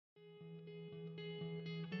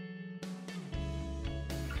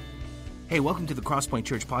Hey, welcome to the Crosspoint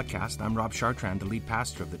Church podcast. I'm Rob Chartrand, the lead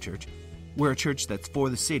pastor of the church. We're a church that's for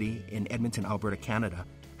the city in Edmonton, Alberta, Canada,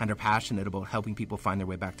 and are passionate about helping people find their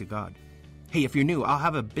way back to God. Hey, if you're new, I'll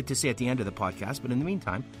have a bit to say at the end of the podcast, but in the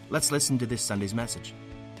meantime, let's listen to this Sunday's message.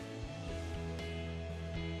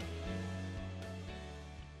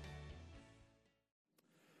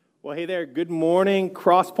 Well, hey there. Good morning,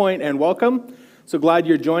 Crosspoint, and welcome. So glad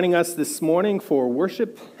you're joining us this morning for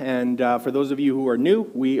worship. And for those of you who are new,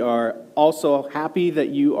 we are also happy that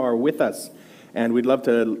you are with us. And we'd love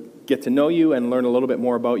to get to know you and learn a little bit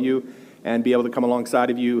more about you and be able to come alongside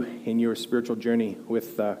of you in your spiritual journey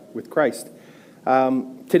with Christ.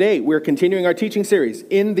 Today, we're continuing our teaching series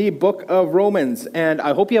in the book of Romans. And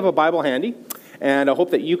I hope you have a Bible handy. And I hope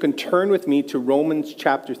that you can turn with me to Romans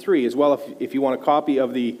chapter 3 as well. If you want a copy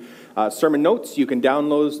of the sermon notes, you can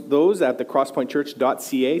download those at the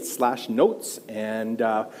crosspointchurch.ca/notes, and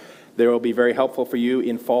they will be very helpful for you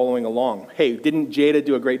in following along. Hey, didn't Jada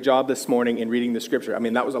do a great job this morning in reading the scripture? I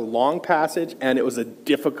mean, that was a long passage, and it was a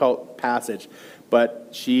difficult passage, but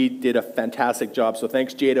she did a fantastic job. So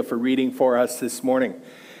thanks, Jada, for reading for us this morning.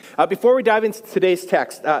 Before we dive into today's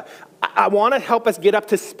text, I want to help us get up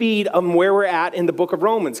to speed on where we're at in the book of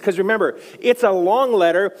Romans. Because remember, it's a long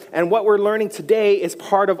letter, and what we're learning today is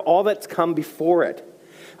part of all that's come before it.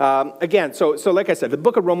 So like I said, the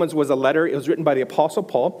book of Romans was a letter. It was written by the Apostle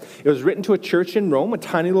Paul. It was written to a church in Rome, a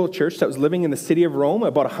tiny little church that was living in the city of Rome,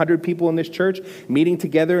 about 100 people in this church, meeting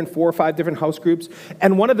together in 4 or 5 different house groups.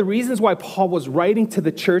 And one of the reasons why Paul was writing to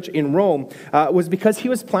the church in Rome was because he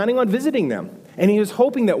was planning on visiting them. And he was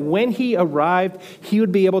hoping that when he arrived, he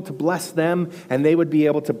would be able to bless them and they would be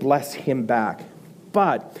able to bless him back.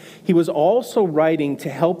 But he was also writing to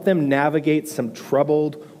help them navigate some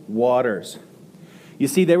troubled waters. You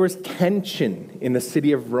see, there was tension in the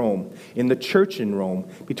city of Rome, in the church in Rome,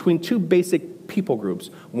 between 2 basic people groups.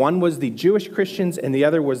 One was the Jewish Christians and the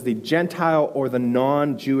other was the Gentile or the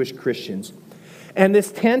non-Jewish Christians. And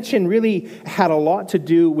this tension really had a lot to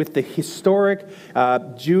do with the historic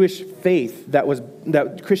Jewish faith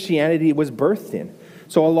that Christianity was birthed in.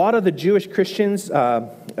 So a lot of the Jewish Christians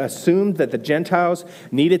assumed that the Gentiles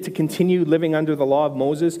needed to continue living under the law of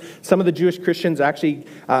Moses. Some of the Jewish Christians actually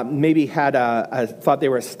maybe had thought they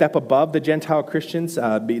were a step above the Gentile Christians.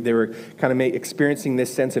 They were kind of experiencing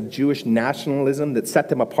this sense of Jewish nationalism that set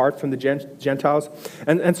them apart from the Gentiles.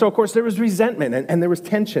 And so, of course, there was resentment and there was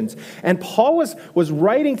tensions. And Paul was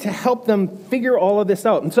writing to help them figure all of this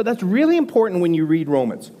out. And so that's really important when you read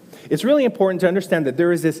Romans. It's really important to understand that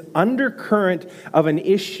there is this undercurrent of an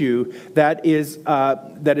issue that is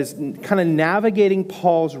kind of navigating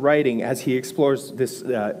Paul's writing as he explores this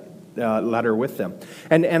letter with them.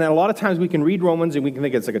 And a lot of times we can read Romans and we can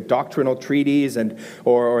think it's like a doctrinal treatise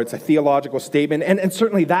or it's a theological statement, and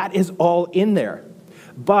certainly that is all in there.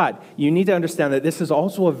 But you need to understand that this is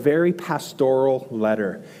also a very pastoral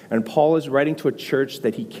letter. And Paul is writing to a church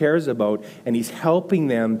that he cares about, and he's helping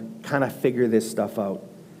them kind of figure this stuff out.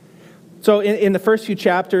 So in the first few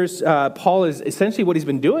chapters, Paul is essentially what he's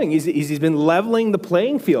been doing. He's been leveling the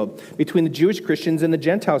playing field between the Jewish Christians and the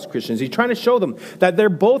Gentiles Christians. He's trying to show them that they're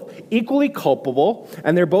both equally culpable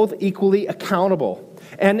and they're both equally accountable.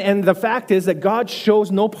 And the fact is that God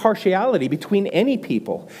shows no partiality between any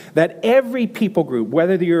people, that every people group,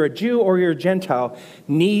 whether you're a Jew or you're a Gentile,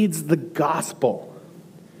 needs the gospel.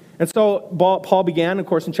 And so Paul began, of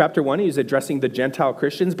course, in chapter 1, he was addressing the Gentile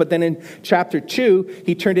Christians, but then in chapter 2,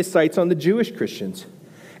 he turned his sights on the Jewish Christians.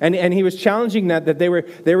 And he was challenging that they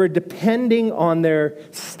were depending on their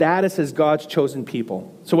status as God's chosen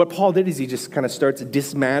people. So what Paul did is he just kind of starts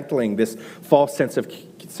dismantling this false sense of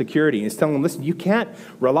security. He's telling them, listen, you can't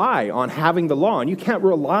rely on having the law, and you can't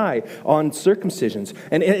rely on circumcisions.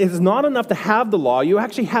 And it is not enough to have the law. You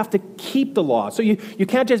actually have to keep the law. So you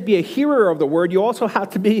can't just be a hearer of the word. You also have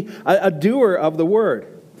to be a doer of the word.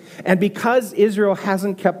 And because Israel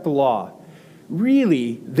hasn't kept the law,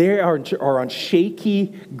 really, they are on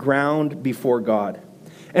shaky ground before God.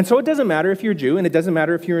 And so it doesn't matter if you're a Jew, and it doesn't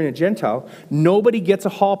matter if you're in a Gentile. Nobody gets a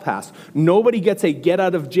hall pass. Nobody gets a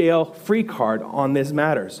get-out-of-jail-free card on these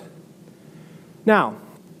matters. Now,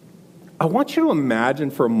 I want you to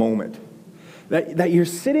imagine for a moment that you're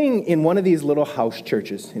sitting in one of these little house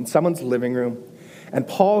churches in someone's living room, and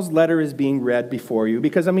Paul's letter is being read before you,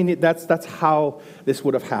 because, I mean, that's how this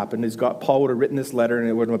would have happened. Paul would have written this letter, and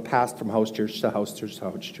it would have passed from house church to house church to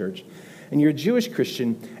house church. And you're a Jewish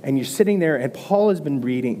Christian, and you're sitting there, and Paul has been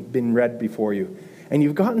read before you. And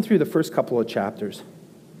you've gotten through the first couple of chapters.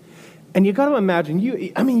 And you've got to imagine,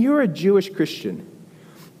 you're a Jewish Christian.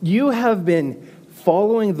 You have been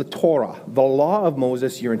following the Torah, the law of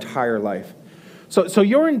Moses, your entire life. So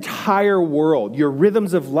your entire world, your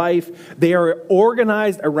rhythms of life, they are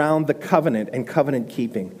organized around the covenant and covenant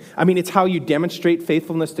keeping. I mean, it's how you demonstrate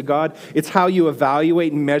faithfulness to God. It's how you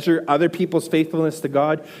evaluate and measure other people's faithfulness to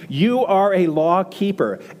God. You are a law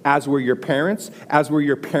keeper, as were your parents, as were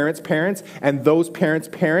your parents' parents, and those parents'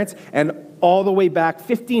 parents, and all the way back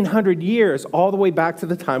 1,500 years, all the way back to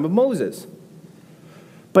the time of Moses.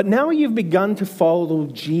 But now you've begun to follow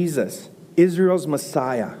Jesus, Israel's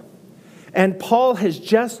Messiah. And Paul has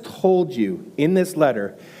just told you in this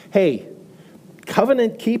letter, hey,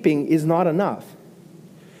 covenant keeping is not enough.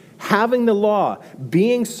 Having the law,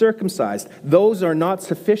 being circumcised, those are not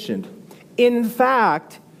sufficient. In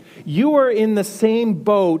fact, you are in the same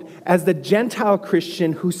boat as the Gentile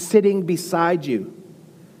Christian who's sitting beside you.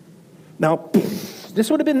 Now, this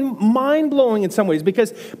would have been mind-blowing in some ways,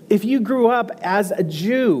 because if you grew up as a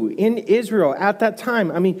Jew in Israel at that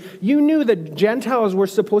time, I mean, you knew that Gentiles were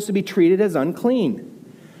supposed to be treated as unclean.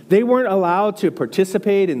 They weren't allowed to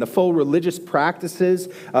participate in the full religious practices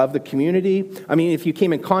of the community. I mean, if you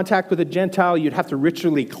came in contact with a Gentile, you'd have to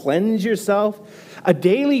ritually cleanse yourself. A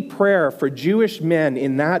daily prayer for Jewish men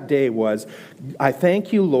in that day was, I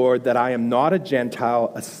thank you, Lord, that I am not a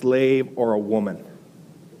Gentile, a slave, or a woman.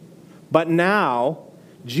 But now,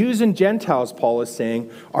 Jews and Gentiles, Paul is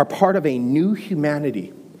saying, are part of a new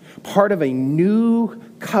humanity, part of a new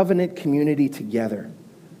covenant community together.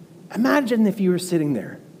 Imagine if you were sitting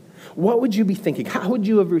there. What would you be thinking? How would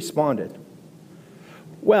you have responded?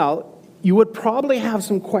 Well, you would probably have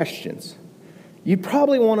some questions. You'd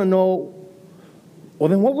probably want to know, well,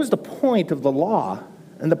 then what was the point of the law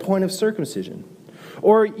and the point of circumcision?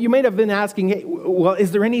 Or you might have been asking, hey, well,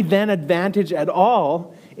 is there any then advantage at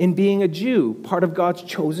all in being a Jew, part of God's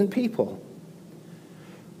chosen people?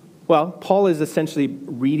 Well, Paul is essentially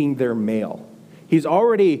reading their mail. He's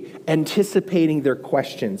already anticipating their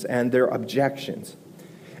questions and their objections.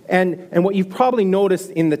 And what you've probably noticed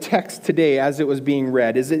in the text today as it was being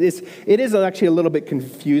read is it is actually a little bit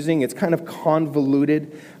confusing. It's kind of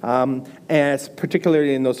convoluted, as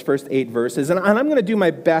particularly in those first 8 verses. And I'm going to do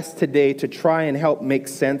my best today to try and help make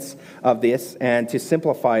sense of this and to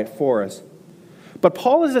simplify it for us. But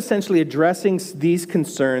Paul is essentially addressing these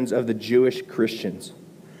concerns of the Jewish Christians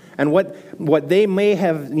and what they may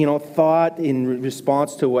have, thought in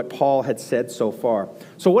response to what Paul had said so far.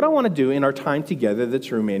 So what I want to do in our time together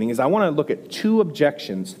that's remaining is I want to look at 2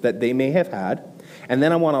 objections that they may have had, and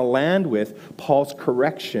then I want to land with Paul's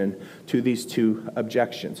correction to these 2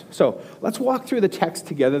 objections. So let's walk through the text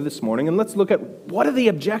together this morning, and let's look at what are the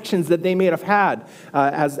objections that they may have had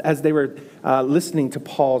as they were listening to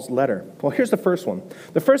Paul's letter. Well, here's the first one.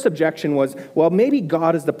 The first objection was, well, maybe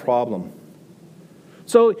God is the problem.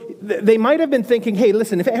 So they might have been thinking, hey,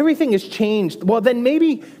 listen, if everything has changed, well, then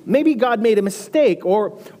maybe God made a mistake,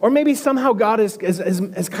 or maybe somehow God has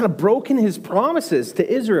kind of broken his promises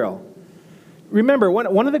to Israel. Remember,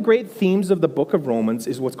 one of the great themes of the book of Romans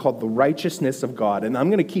is what's called the righteousness of God. And I'm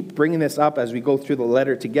going to keep bringing this up as we go through the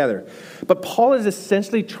letter together. But Paul is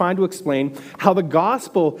essentially trying to explain how the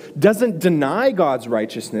gospel doesn't deny God's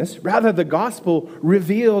righteousness. Rather, the gospel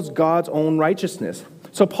reveals God's own righteousness.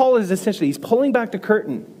 So Paul is essentially, he's pulling back the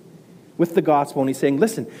curtain with the gospel, and he's saying,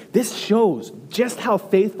 listen, this shows just how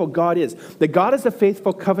faithful God is. That God is a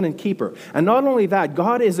faithful covenant keeper. And not only that,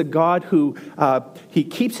 God is a God who, he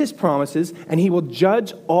keeps his promises, and he will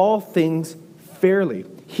judge all things fairly.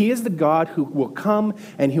 He is the God who will come,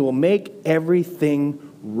 and he will make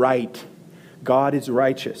everything right. God is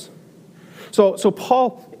righteous. So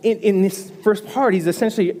Paul, in this first part, he's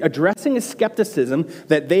essentially addressing a skepticism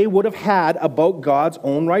that they would have had about God's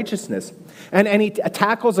own righteousness. And he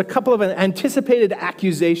tackles a couple of anticipated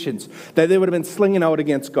accusations that they would have been slinging out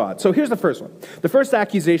against God. So here's the first one. The first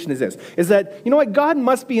accusation is this, is that, you know what, God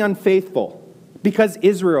must be unfaithful because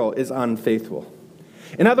Israel is unfaithful.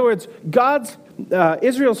 In other words,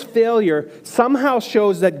 Israel's failure somehow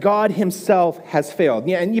shows that God himself has failed.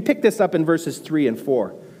 Yeah, and you pick this up in verses 3 and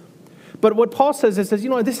 4. But what Paul says is,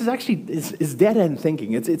 this is actually is dead-end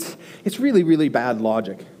thinking. It's really, really bad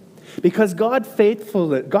logic. Because God's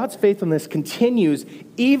faithfulness continues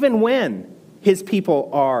even when his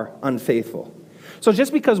people are unfaithful. So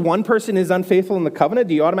just because one person is unfaithful in the covenant,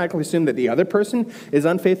 do you automatically assume that the other person is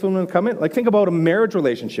unfaithful in the covenant? Like, think about a marriage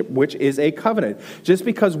relationship, which is a covenant. Just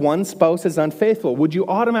because one spouse is unfaithful, would you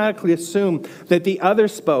automatically assume that the other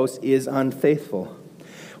spouse is unfaithful?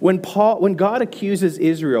 When God accuses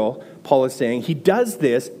Israel, Paul is saying he does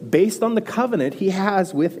this based on the covenant he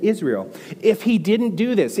has with Israel. If he didn't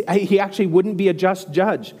do this, he actually wouldn't be a just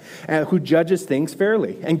judge who judges things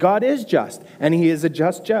fairly. And God is just, and he is a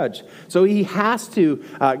just judge. So he has to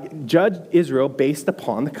judge Israel based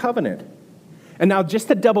upon the covenant. And now just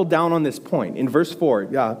to double down on this point, in verse 4,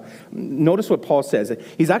 notice what Paul says.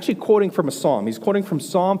 He's actually quoting from a psalm. He's quoting from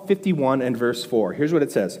Psalm 51 and verse 4. Here's what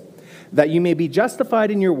it says. That you may be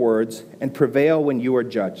justified in your words and prevail when you are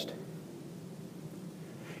judged.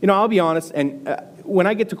 I'll be honest, and when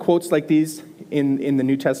I get to quotes like these in the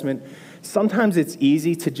New Testament, sometimes it's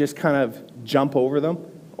easy to just kind of jump over them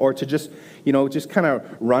or to just kind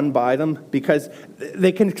of run by them because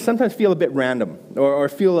they can sometimes feel a bit random or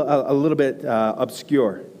feel a little bit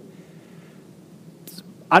obscure.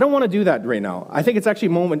 I don't want to do that right now. I think it's actually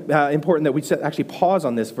important that we actually pause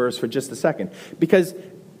on this verse for just a second because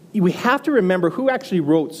we have to remember who actually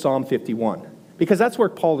wrote Psalm 51 because that's where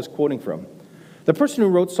Paul is quoting from. The person who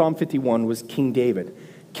wrote Psalm 51 was King David.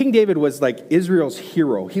 King David was like Israel's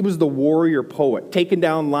hero. He was the warrior poet, taking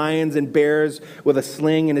down lions and bears with a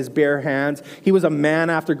sling in his bare hands. He was a man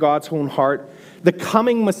after God's own heart. The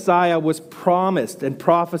coming Messiah was promised and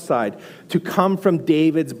prophesied to come from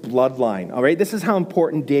David's bloodline. All right, this is how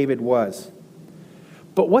important David was.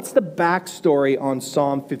 But what's the backstory on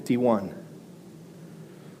Psalm 51?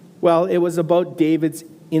 Well, it was about David's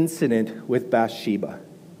incident with Bathsheba.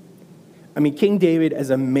 I mean, King David, as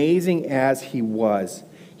amazing as he was,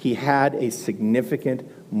 he had a significant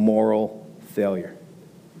moral failure.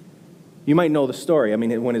 You might know the story. I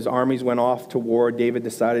mean, when his armies went off to war, David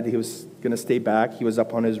decided he was going to stay back. He was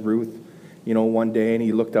up on his roof, one day, and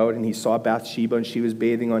he looked out and he saw Bathsheba, and she was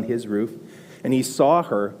bathing on his roof. And he saw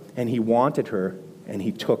her, and he wanted her, and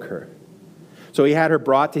he took her. So he had her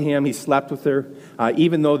brought to him. He slept with her,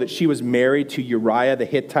 even though that she was married to Uriah the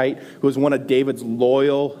Hittite, who was one of David's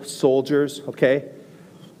loyal soldiers, okay?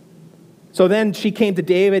 So then she came to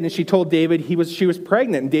David, and she told David she was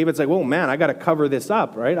pregnant. And David's like, "Whoa, man, I got to cover this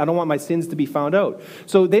up, right? I don't want my sins to be found out."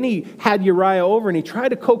 So then he had Uriah over, and he tried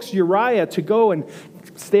to coax Uriah to go and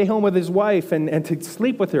stay home with his wife and to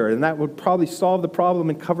sleep with her. And that would probably solve the problem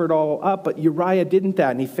and cover it all up. But Uriah didn't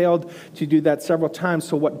that, and he failed to do that several times.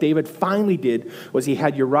 So what David finally did was he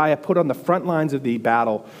had Uriah put on the front lines of the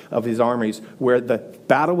battle of his armies, where the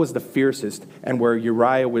battle was the fiercest and where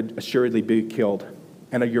Uriah would assuredly be killed.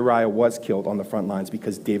 And Uriah was killed on the front lines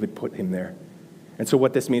because David put him there. And so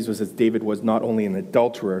what this means was that David was not only an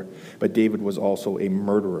adulterer, but David was also a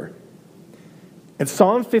murderer. And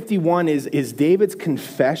Psalm 51 is David's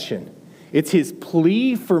confession. It's his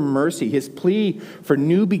plea for mercy, his plea for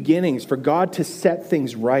new beginnings, for God to set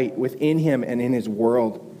things right within him and in his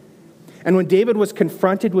world. And when David was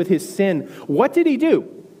confronted with his sin, what did he do?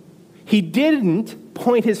 He didn't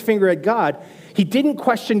point his finger at God. He didn't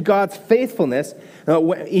question God's faithfulness,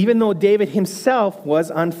 even though David himself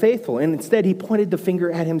was unfaithful. And instead, he pointed the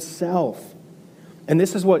finger at himself. And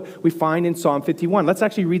this is what we find in Psalm 51. Let's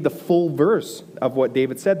actually read the full verse of what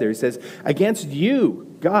David said there. He says, "Against you,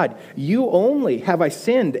 God, you only have I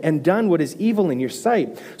sinned and done what is evil in your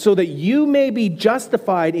sight, so that you may be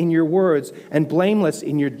justified in your words and blameless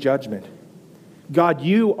in your judgment. God,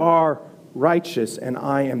 you are righteous and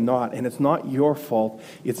I am not, and it's not your fault,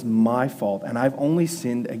 it's my fault, and I've only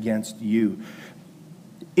sinned against you."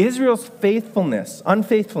 Israel's unfaithfulness,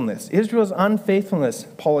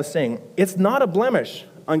 Paul is saying, it's not a blemish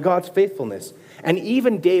on God's faithfulness. And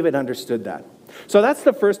even David understood that. So that's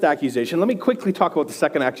the first accusation. Let me quickly talk about the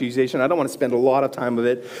second accusation. I don't want to spend a lot of time with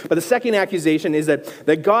it. But the second accusation is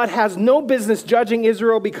that God has no business judging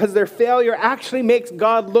Israel because their failure actually makes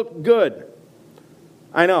God look good.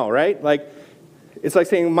 I know, right? It's like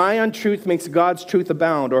saying my untruth makes God's truth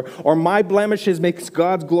abound, or my blemishes makes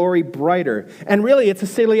God's glory brighter. And really, it's a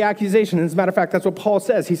silly accusation. As a matter of fact, that's what Paul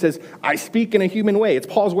says. He says, I speak in a human way. It's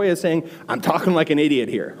Paul's way of saying, I'm talking like an idiot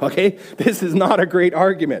here, okay? This is not a great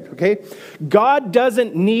argument, okay? God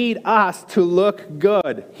doesn't need us to look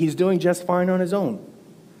good. He's doing just fine on his own.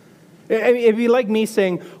 It'd be like me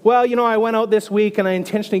saying, well, I went out this week and I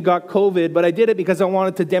intentionally got COVID, but I did it because I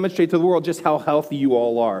wanted to demonstrate to the world just how healthy you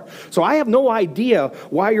all are. So I have no idea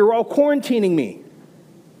why you're all quarantining me.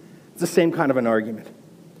 It's the same kind of an argument.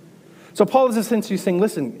 So Paul is essentially saying,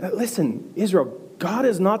 listen, Israel, God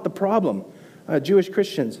is not the problem, Jewish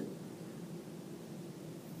Christians.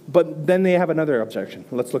 But then they have another objection.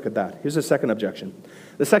 Let's look at that. Here's the second objection.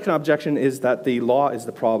 The second objection is that the law is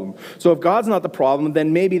the problem. So if God's not the problem,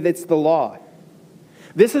 then maybe it's the law.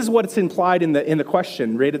 This is what's implied in the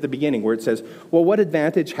question right at the beginning, where it says, well, what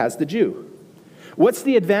advantage has the Jew? What's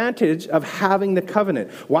the advantage of having the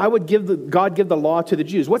covenant? Why would God give the law to the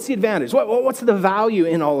Jews? What's the advantage? What's the value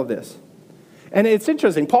in all of this? And it's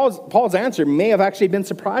interesting. Paul's answer may have actually been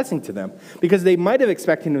surprising to them, because they might have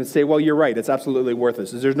expected him to say, well, you're right, it's absolutely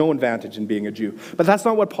worthless. There's no advantage in being a Jew. But that's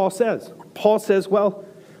not what Paul says. Paul says, well,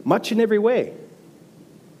 much in every way.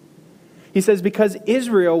 He says, because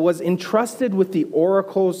Israel was entrusted with the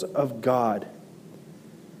oracles of God.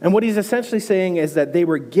 And what he's essentially saying is that they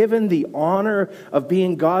were given the honor of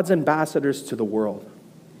being God's ambassadors to the world.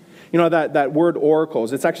 You know, that word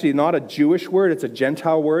oracles, it's actually not a Jewish word, it's a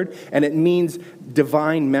Gentile word, and it means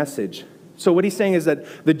divine message. So what he's saying is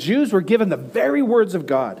that the Jews were given the very words of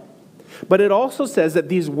God. But it also says that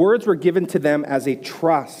these words were given to them as a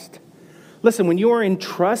trust. Listen, when you are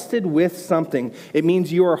entrusted with something, it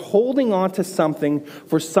means you are holding on to something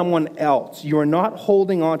for someone else. You are not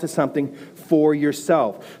holding on to something for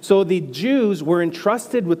yourself. So the Jews were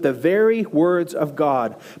entrusted with the very words of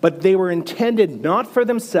God, but they were intended not for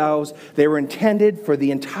themselves, they were intended for the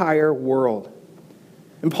entire world.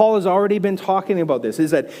 And Paul has already been talking about this,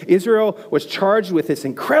 is that Israel was charged with this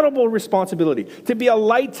incredible responsibility to be a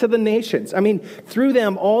light to the nations. I mean, through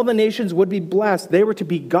them, all the nations would be blessed. They were to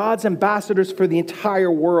be God's ambassadors for the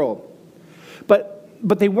entire world.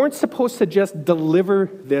 But they weren't supposed to just deliver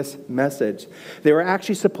this message. They were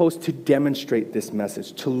actually supposed to demonstrate this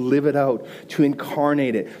message, to live it out, to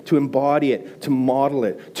incarnate it, to embody it, to model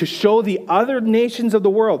it, to show the other nations of the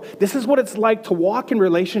world, this is what it's like to walk in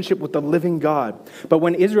relationship with the living God. But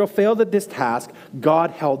when Israel failed at this task, God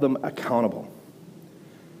held them accountable.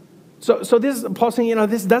 So this, Paul's saying,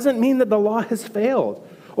 this doesn't mean that the law has failed,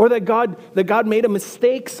 or that God made a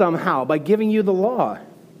mistake somehow by giving you the law.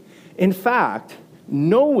 In fact,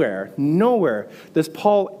 nowhere does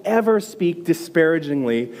Paul ever speak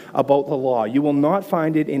disparagingly about the law. You will not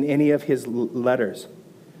find it in any of his letters.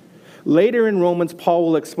 Later in Romans, Paul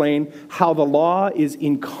will explain how the law is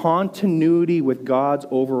in continuity with God's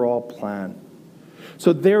overall plan.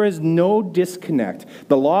 So there is no disconnect.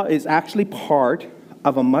 The law is actually part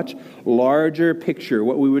of a much larger picture,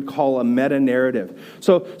 what we would call a meta-narrative.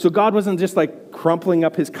 So God wasn't just like crumpling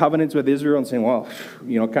up his covenants with Israel and saying, well,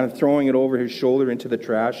 kind of throwing it over his shoulder into the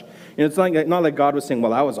trash. It's not like God was saying,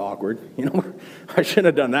 well, that was awkward. I shouldn't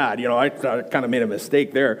have done that. I kind of made a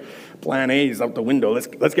mistake there. Plan A is out the window.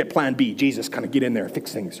 Let's get plan B. Jesus, kind of get in there and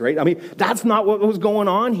fix things, right? I mean, that's not what was going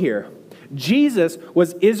on here. Jesus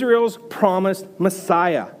was Israel's promised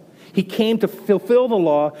Messiah. He came to fulfill the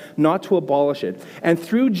law, not to abolish it. And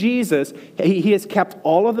through Jesus, he has kept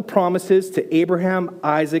all of the promises to Abraham,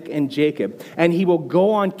 Isaac, and Jacob. And he will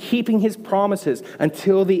go on keeping his promises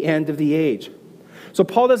until the end of the age. So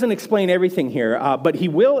Paul doesn't explain everything here, but he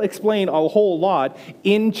will explain a whole lot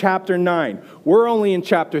in chapter 9. We're only in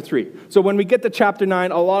chapter 3. So when we get to chapter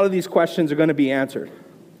 9, a lot of these questions are going to be answered.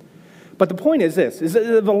 But the point is this, is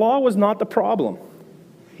that the law was not the problem.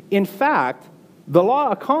 In fact, the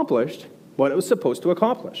law accomplished what it was supposed to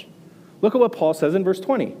accomplish. Look at what Paul says in verse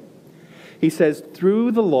 20. He says,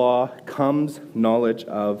 through the law comes knowledge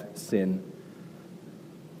of sin.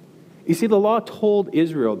 You see, the law told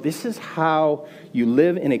Israel, this is how you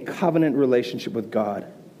live in a covenant relationship with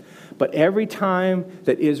God. But every time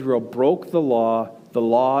that Israel broke the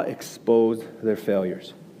law exposed their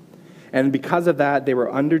failures. And because of that, they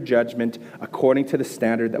were under judgment according to the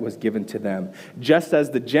standard that was given to them, just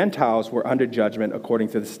as the Gentiles were under judgment according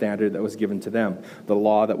to the standard that was given to them, the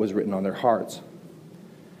law that was written on their hearts.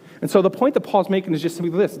 And so the point that Paul's making is just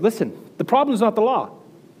simply this. Listen, the problem is not the law.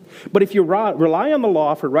 But if you rely on the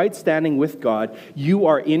law for right standing with God, you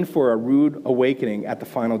are in for a rude awakening at the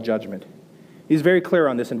final judgment. He's very clear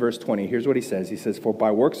on this in verse 20. Here's what he says. He says, for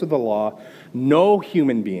by works of the law, no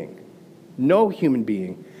human being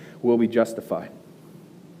will be justified.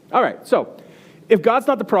 All right, so if God's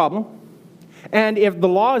not the problem, and if the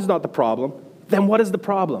law is not the problem, then what is the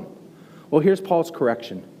problem? Well, here's Paul's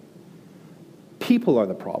correction. People are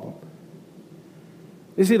the problem.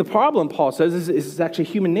 You see, the problem, Paul says, is actually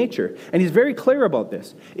human nature. And he's very clear about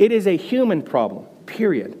this. It is a human problem,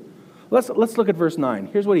 period. Let's look at verse 9.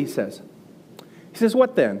 Here's what he says. He says,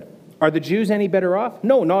 what then? Are the Jews any better off?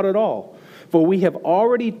 No, not at all. For we have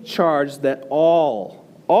already charged that all,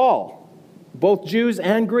 both Jews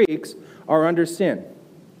and Greeks, are under sin.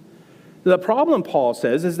 The problem, Paul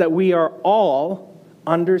says, is that we are all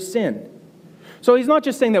under sin. So he's not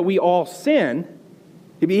just saying that we all sin.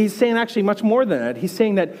 He's saying actually much more than that. He's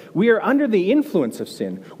saying that we are under the influence of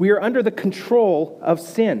sin. We are under the control of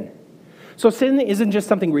sin. So sin isn't just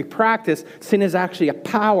something we practice. Sin is actually a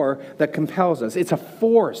power that compels us. It's a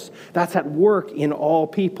force that's at work in all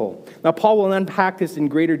people. Now, Paul will unpack this in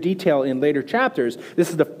greater detail in later chapters. This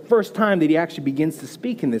is the first time that he actually begins to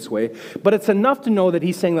speak in this way. But it's enough to know that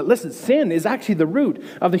he's saying that, listen, sin is actually the root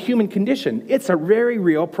of the human condition. It's a very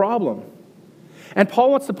real problem. And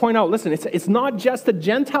Paul wants to point out, listen, it's not just a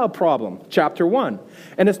Gentile problem, chapter 1.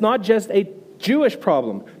 And it's not just a Jewish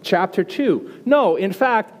problem, chapter 2. No, in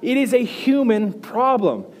fact, it is a human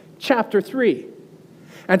problem, chapter 3.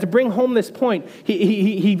 And to bring home this point,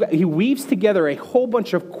 he weaves together a whole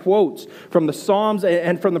bunch of quotes from the Psalms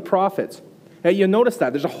and from the prophets. You'll notice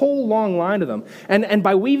that. There's a whole long line of them. And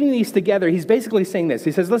by weaving these together, he's basically saying this.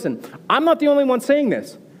 He says, listen, I'm not the only one saying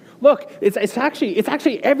this. Look, it's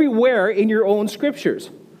actually everywhere in your own scriptures.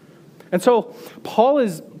 And so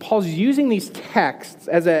Paul's using these texts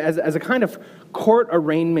as a kind of court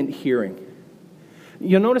arraignment hearing.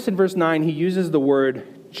 You'll notice in verse 9, he uses the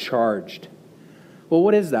word charged. Well,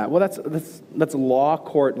 what is that? Well, that's law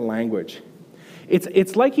court language.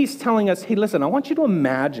 It's like he's telling us, hey, listen, I want you to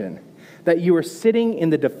imagine that you are sitting in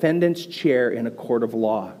the defendant's chair in a court of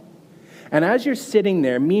law. And as you're sitting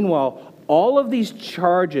there, meanwhile, all of these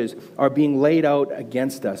charges are being laid out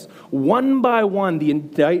against us. One by one, the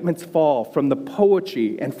indictments fall from the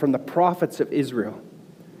poetry and from the prophets of Israel.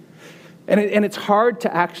 And it's hard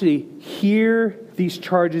to actually hear these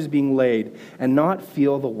charges being laid and not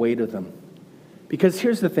feel the weight of them. Because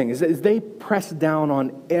here's the thing, is they press down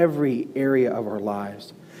on every area of our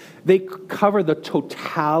lives. They cover the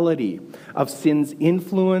totality of sin's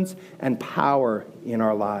influence and power in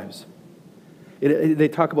our lives. They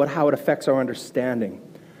talk about how it affects our understanding,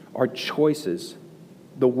 our choices,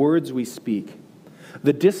 the words we speak,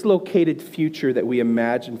 the dislocated future that we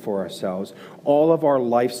imagine for ourselves, all of our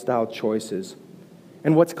lifestyle choices.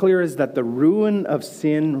 And what's clear is that the ruin of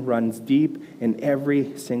sin runs deep in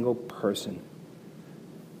every single person.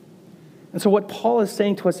 And so what Paul is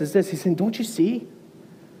saying to us is this. He's saying, don't you see?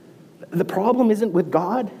 The problem isn't with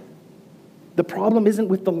God. The problem isn't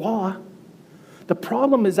with the law. The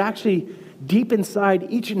problem is actually deep inside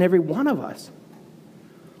each and every one of us.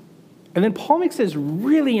 And then Paul makes this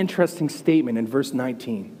really interesting statement in verse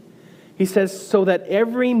 19. He says, so that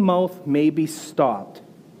every mouth may be stopped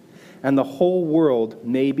and the whole world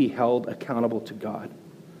may be held accountable to God.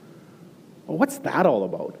 Well, what's that all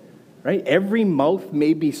about? Right? Every mouth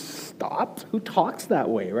may be stopped? Who talks that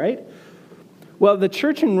way, right? Well, the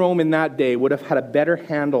church in Rome in that day would have had a better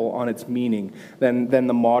handle on its meaning than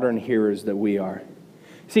the modern hearers that we are.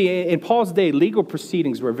 See, in Paul's day, legal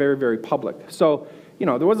proceedings were very, very public. So,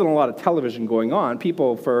 there wasn't a lot of television going on.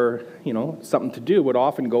 People, for, something to do, would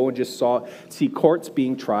often go and just see courts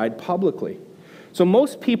being tried publicly. So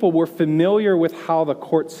most people were familiar with how the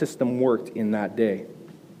court system worked in that day.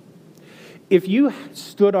 If you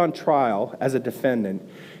stood on trial as a defendant,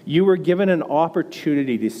 you were given an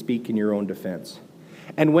opportunity to speak in your own defense.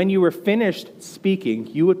 And when you were finished speaking,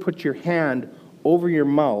 you would put your hand over your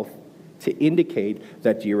mouth to indicate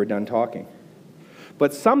that you were done talking.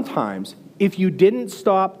 But sometimes, if you didn't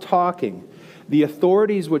stop talking, the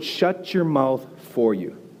authorities would shut your mouth for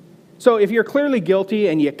you. So if you're clearly guilty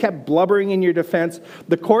and you kept blubbering in your defense,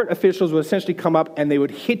 the court officials would essentially come up and they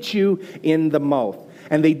would hit you in the mouth.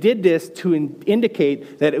 And they did this to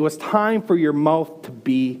indicate that it was time for your mouth to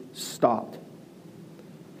be stopped.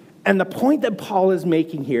 And the point that Paul is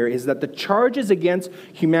making here is that the charges against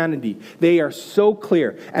humanity, they are so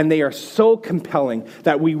clear and they are so compelling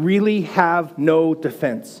that we really have no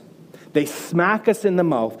defense. They smack us in the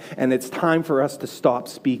mouth, and it's time for us to stop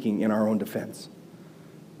speaking in our own defense.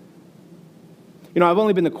 I've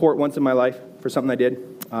only been to court once in my life for something I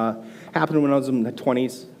did. Happened when I was in the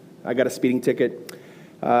 20s. I got a speeding ticket.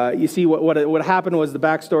 You see, what happened was, the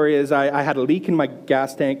backstory is I had a leak in my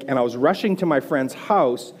gas tank, and I was rushing to my friend's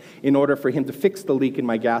house in order for him to fix the leak in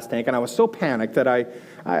my gas tank, and I was so panicked that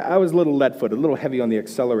I was a little lead-footed, a little heavy on the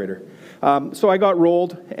accelerator. So I got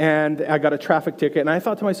rolled, and I got a traffic ticket, and I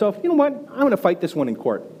thought to myself, you know what, I'm going to fight this one in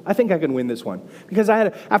court. I think I can win this one. Because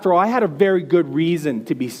after all, I had a very good reason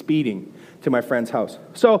to be speeding to my friend's house.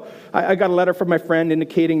 So I got a letter from my friend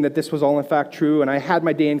indicating that this was all in fact true, and I had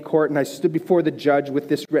my day in court, and I stood before the judge with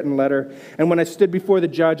this written letter. And when I stood before the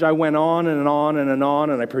judge, I went on and on and on,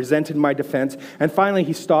 and I presented my defense. And finally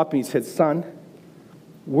he stopped me. He said, "Son,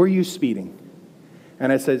 were you speeding?"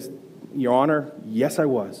 And I said, "Your Honor, yes, I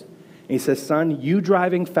was." And he says, "Son, you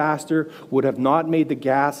driving faster would have not made the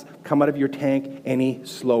gas come out of your tank any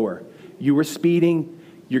slower. You were speeding.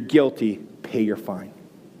 You're guilty. Pay your fine."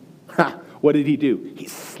 Ha! What did he do? He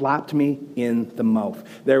slapped me in the mouth.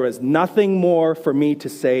 There was nothing more for me to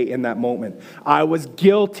say in that moment. I was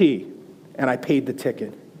guilty, and I paid the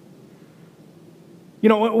ticket.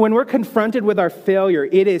 When we're confronted with our failure,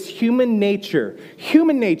 it is human nature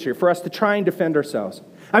for us to try and defend ourselves.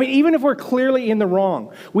 Even if we're clearly in the wrong,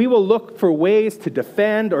 we will look for ways to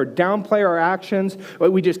defend or downplay our actions.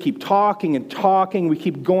 We just keep talking and talking. We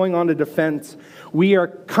keep going on to defense. We are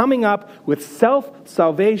coming up with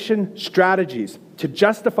self-salvation strategies to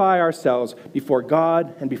justify ourselves before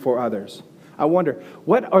God and before others. I wonder,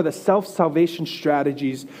 what are the self-salvation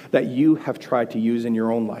strategies that you have tried to use in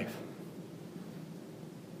your own life?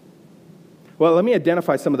 Well, let me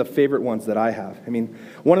identify some of the favorite ones that I have. I mean,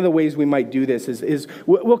 one of the ways we might do this is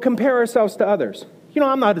we'll compare ourselves to others.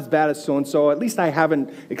 I'm not as bad as so-and-so. At least I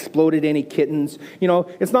haven't exploded any kittens.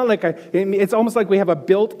 It's not like it's almost like we have a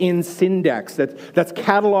built-in Syndex that's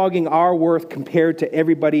cataloging our worth compared to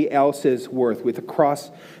everybody else's worth with a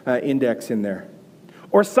cross index in there.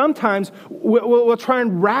 Or sometimes we'll try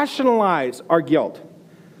and rationalize our guilt.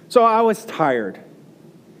 So I was tired.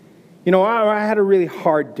 I had a really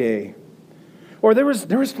hard day. Or there was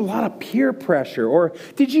a lot of peer pressure. Or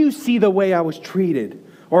did you see the way I was treated?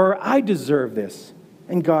 Or I deserve this,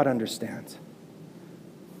 and God understands.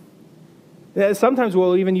 Sometimes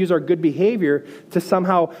we'll even use our good behavior to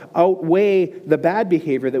somehow outweigh the bad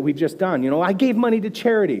behavior that we've just done. I gave money to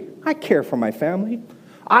charity. I care for my family.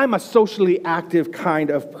 I'm a socially active kind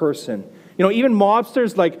of person. Even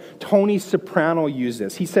mobsters like Tony Soprano use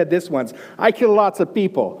this. He said this once, I kill lots of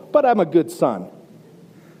people, but I'm a good son.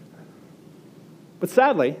 But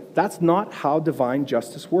sadly, that's not how divine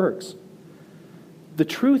justice works. The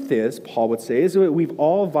truth is, Paul would say, is that we've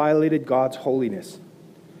all violated God's holiness.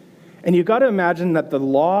 And you've got to imagine that the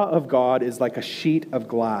law of God is like a sheet of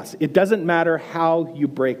glass. It doesn't matter how you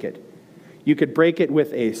break it. You could break it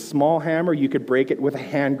with a small hammer. You could break it with a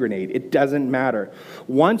hand grenade. It doesn't matter.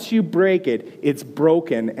 Once you break it, it's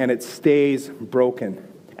broken and it stays broken.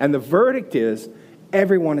 And the verdict is,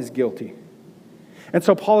 everyone is guilty. And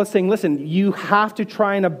so Paul is saying, listen, you have to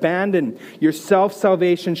try and abandon your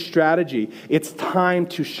self-salvation strategy. It's time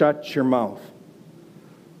to shut your mouth.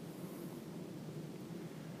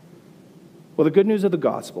 Well, the good news of the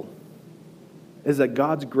gospel is that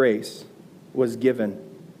God's grace was given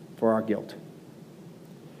for our guilt.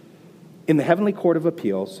 In the heavenly court of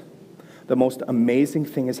appeals, the most amazing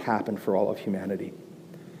thing has happened for all of humanity.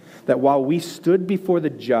 That while we stood before the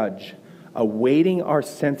judge, awaiting our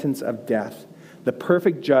sentence of death, the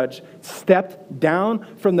perfect judge stepped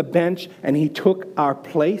down from the bench and he took our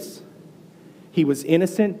place. He was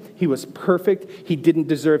innocent. He was perfect. He didn't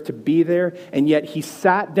deserve to be there. And yet he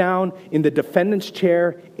sat down in the defendant's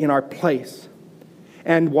chair in our place.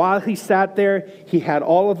 And while he sat there, he had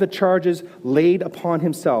all of the charges laid upon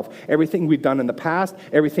himself. Everything we've done in the past,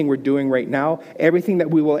 everything we're doing right now, everything that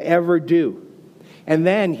we will ever do. And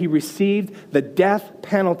then he received the death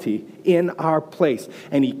penalty in our place.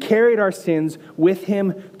 And he carried our sins with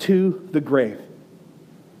him to the grave.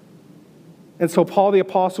 And so Paul the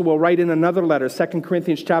Apostle will write in another letter, 2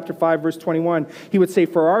 Corinthians chapter 5, verse 21. He would say,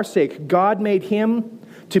 for our sake, God made him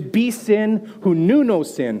to be sin who knew no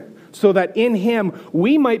sin, so that in him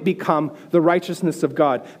we might become the righteousness of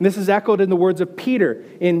God. And this is echoed in the words of Peter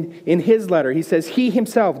in his letter. He says, he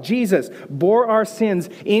himself, Jesus, bore our sins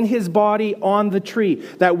in his body on the tree,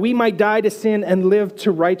 that we might die to sin and live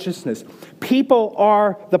to righteousness. People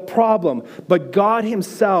are the problem, but God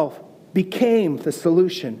himself became the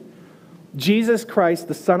solution. Jesus Christ,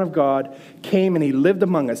 the Son of God, came and he lived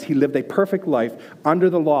among us. He lived a perfect life under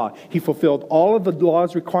the law. He fulfilled all of the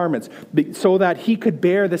law's requirements so that he could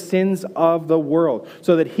bear the sins of the world,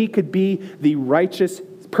 so that he could be the righteous,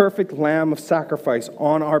 perfect lamb of sacrifice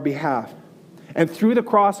on our behalf. And through the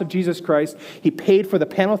cross of Jesus Christ, he paid for the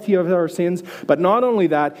penalty of our sins. But not only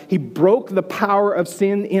that, he broke the power of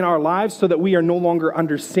sin in our lives so that we are no longer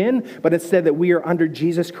under sin, but instead that we are under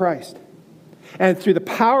Jesus Christ. And through the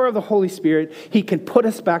power of the Holy Spirit, he can put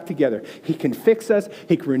us back together. He can fix us.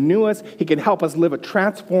 He can renew us. He can help us live a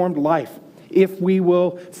transformed life if we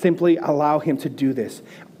will simply allow him to do this.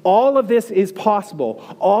 All of this is possible.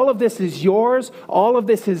 All of this is yours. All of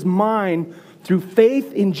this is mine through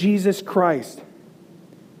faith in Jesus Christ.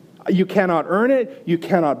 You cannot earn it. You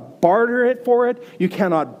cannot barter it for it. You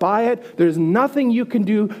cannot buy it. There's nothing you can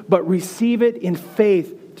do but receive it in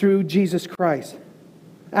faith through Jesus Christ.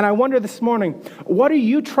 And I wonder this morning, what are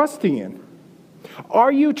you trusting in?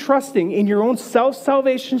 Are you trusting in your own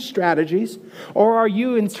self-salvation strategies, or are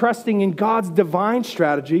you trusting in God's divine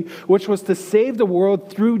strategy, which was to save the world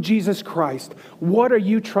through Jesus Christ? What are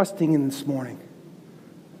you trusting in this morning?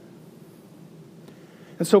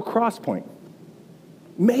 And so, Crosspoint,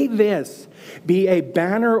 may this be a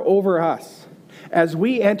banner over us as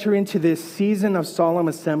we enter into this season of solemn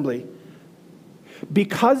assembly.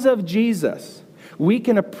 Because of Jesus, we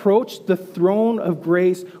can approach the throne of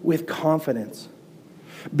grace with confidence.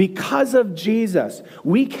 Because of Jesus,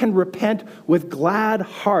 we can repent with glad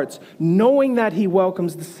hearts, knowing that he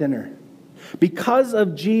welcomes the sinner. Because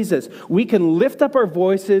of Jesus, we can lift up our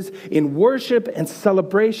voices in worship and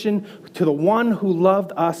celebration to the one who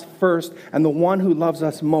loved us first and the one who loves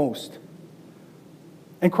us most.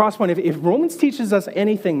 And Crosspoint, if Romans teaches us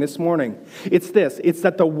anything this morning, it's this. It's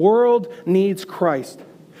that the world needs Christ.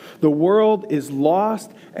 The world is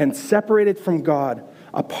lost and separated from God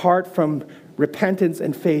apart from repentance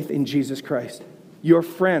and faith in Jesus Christ. Your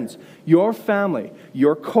friends, your family,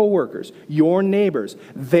 your coworkers, your neighbors,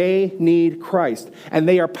 they need Christ. And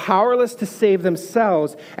they are powerless to save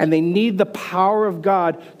themselves, and they need the power of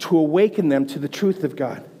God to awaken them to the truth of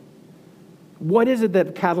God. What is it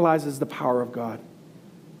that catalyzes the power of God?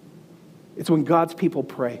 It's when God's people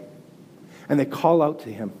pray, and they call out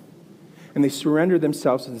to Him, and they surrender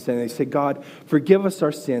themselves to the sin. They say, God, forgive us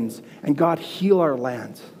our sins, and God, heal our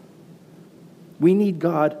land. We need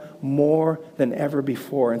God more than ever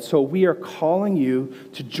before. And so we are calling you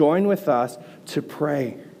to join with us to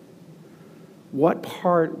pray. What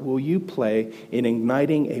part will you play in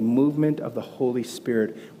igniting a movement of the Holy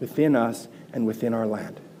Spirit within us and within our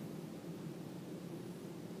land?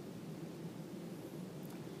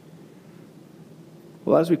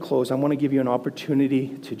 Well, as we close, I want to give you an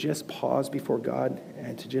opportunity to just pause before God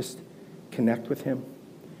and to just connect with Him.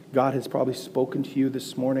 God has probably spoken to you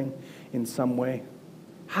this morning in some way.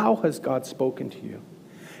 How has God spoken to you?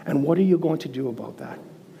 And what are you going to do about that?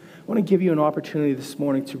 I want to give you an opportunity this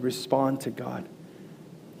morning to respond to God.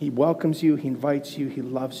 He welcomes you, He invites you, He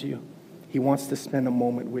loves you. He wants to spend a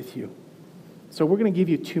moment with you. So we're going to give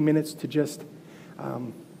you 2 minutes to just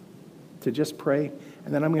pray,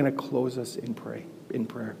 and then I'm going to close us in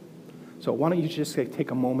prayer. So why don't you just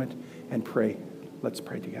take a moment and pray. Let's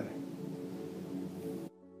pray together.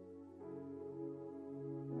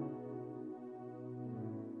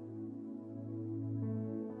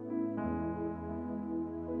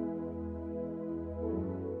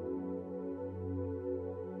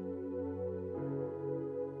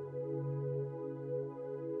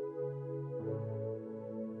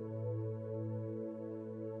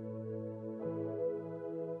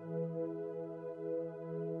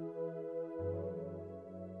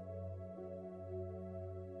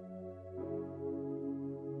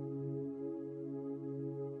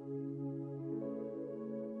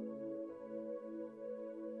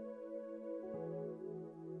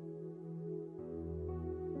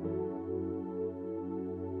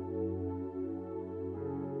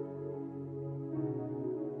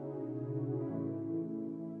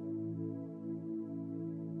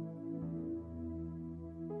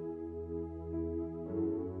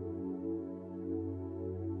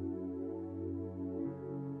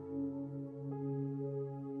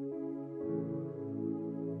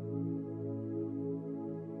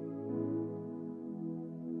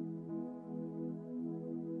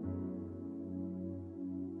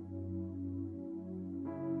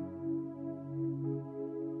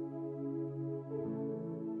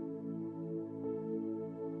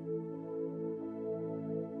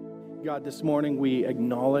 God, this morning we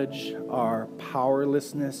acknowledge our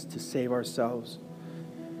powerlessness to save ourselves.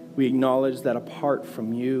 We acknowledge that apart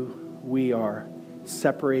from you, we are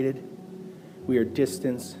separated, we are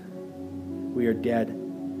distanced, we are dead,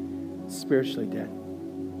 spiritually dead.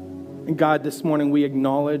 And God, this morning we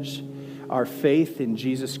acknowledge our faith in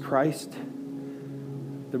Jesus Christ,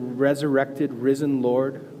 the resurrected, risen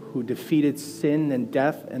Lord who defeated sin and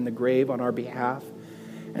death and the grave on our behalf.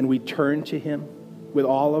 And we turn to Him with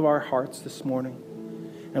all of our hearts this morning.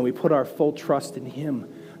 And we put our full trust in Him,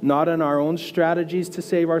 not in our own strategies to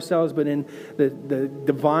save ourselves, but in the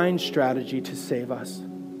divine strategy to save us.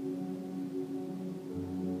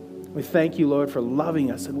 We thank you, Lord, for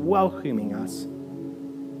loving us and welcoming us.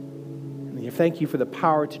 And we thank you for the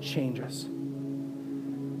power to change us.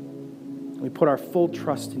 We put our full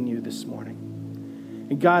trust in you this morning.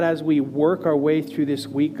 And God, as we work our way through this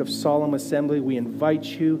week of solemn assembly, we invite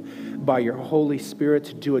you by your Holy Spirit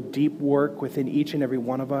to do a deep work within each and every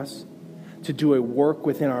one of us, to do a work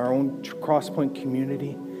within our own Crosspoint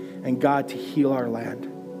community, and God, to heal our land.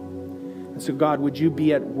 And so God, would you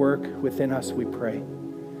be at work within us, we pray,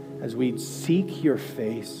 as we seek your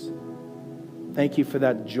face. Thank you for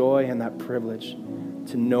that joy and that privilege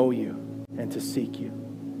to know you and to seek you.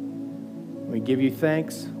 We give you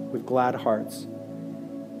thanks with glad hearts.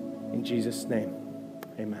 In Jesus' name,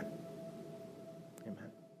 amen. Amen.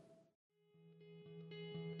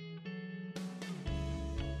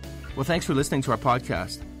 Well, thanks for listening to our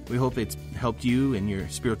podcast. We hope it's helped you in your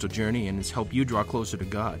spiritual journey and has helped you draw closer to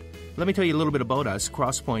God. Let me tell you a little bit about us.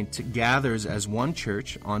 Crosspoint gathers as one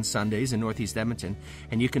church on Sundays in Northeast Edmonton,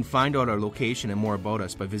 and you can find out our location and more about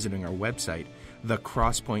us by visiting our website,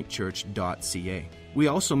 thecrosspointchurch.ca. We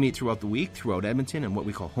also meet throughout the week throughout Edmonton in what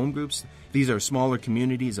we call home groups. These are smaller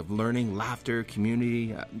communities of learning, laughter,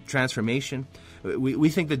 community, transformation. We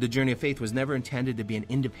think that the journey of faith was never intended to be an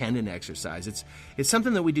independent exercise. It's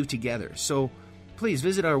something that we do together. So please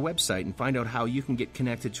visit our website and find out how you can get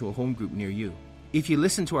connected to a home group near you. If you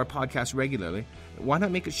listen to our podcast regularly, why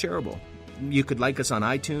not make it shareable? You could like us on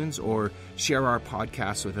iTunes or share our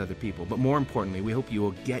podcasts with other people. But more importantly, we hope you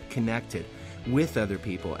will get connected with other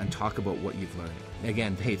people and talk about what you've learned.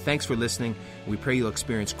 Again, hey, thanks for listening. We pray you'll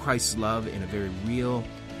experience Christ's love in a very real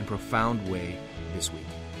and profound way this week.